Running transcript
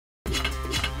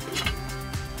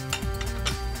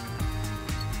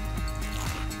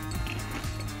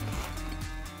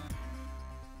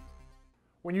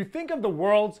When you think of the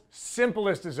world's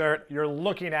simplest dessert, you're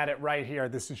looking at it right here.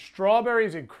 This is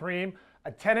strawberries and cream,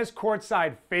 a tennis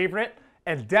courtside favorite,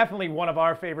 and definitely one of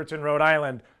our favorites in Rhode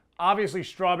Island. Obviously,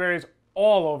 strawberries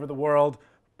all over the world.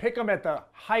 Pick them at the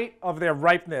height of their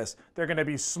ripeness. They're gonna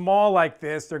be small like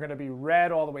this, they're gonna be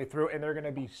red all the way through, and they're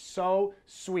gonna be so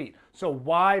sweet. So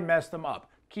why mess them up?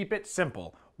 Keep it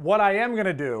simple. What I am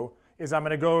gonna do is I'm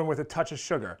gonna go in with a touch of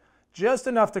sugar, just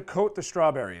enough to coat the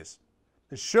strawberries.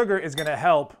 The sugar is gonna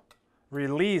help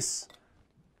release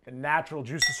the natural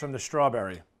juices from the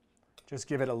strawberry. Just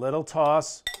give it a little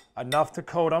toss, enough to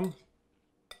coat them.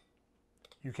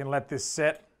 You can let this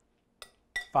sit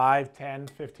 5, 10,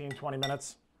 15, 20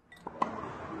 minutes.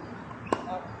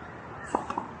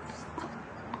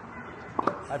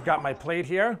 I've got my plate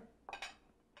here,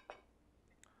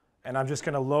 and I'm just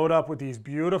gonna load up with these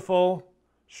beautiful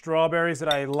strawberries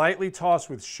that I lightly toss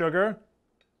with sugar.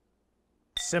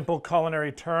 Simple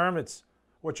culinary term. It's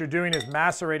what you're doing is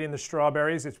macerating the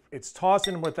strawberries. It's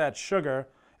tossing with that sugar,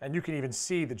 and you can even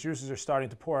see the juices are starting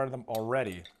to pour out of them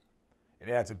already. It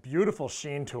adds a beautiful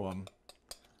sheen to them.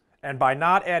 And by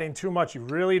not adding too much, you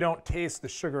really don't taste the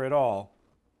sugar at all.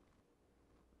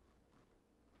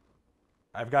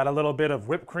 I've got a little bit of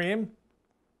whipped cream,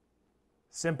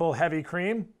 simple heavy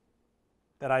cream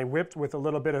that I whipped with a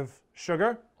little bit of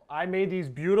sugar. I made these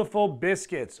beautiful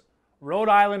biscuits, Rhode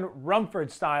Island Rumford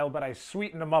style, but I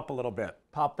sweetened them up a little bit.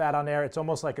 Pop that on there. It's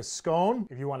almost like a scone.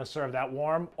 If you want to serve that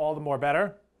warm, all the more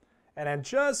better. And then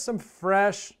just some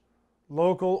fresh,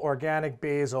 local, organic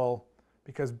basil,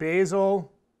 because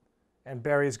basil and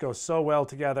berries go so well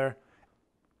together.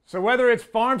 So whether it's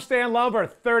farm stand love or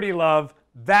 30 love,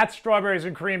 that's strawberries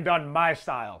and cream done my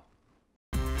style.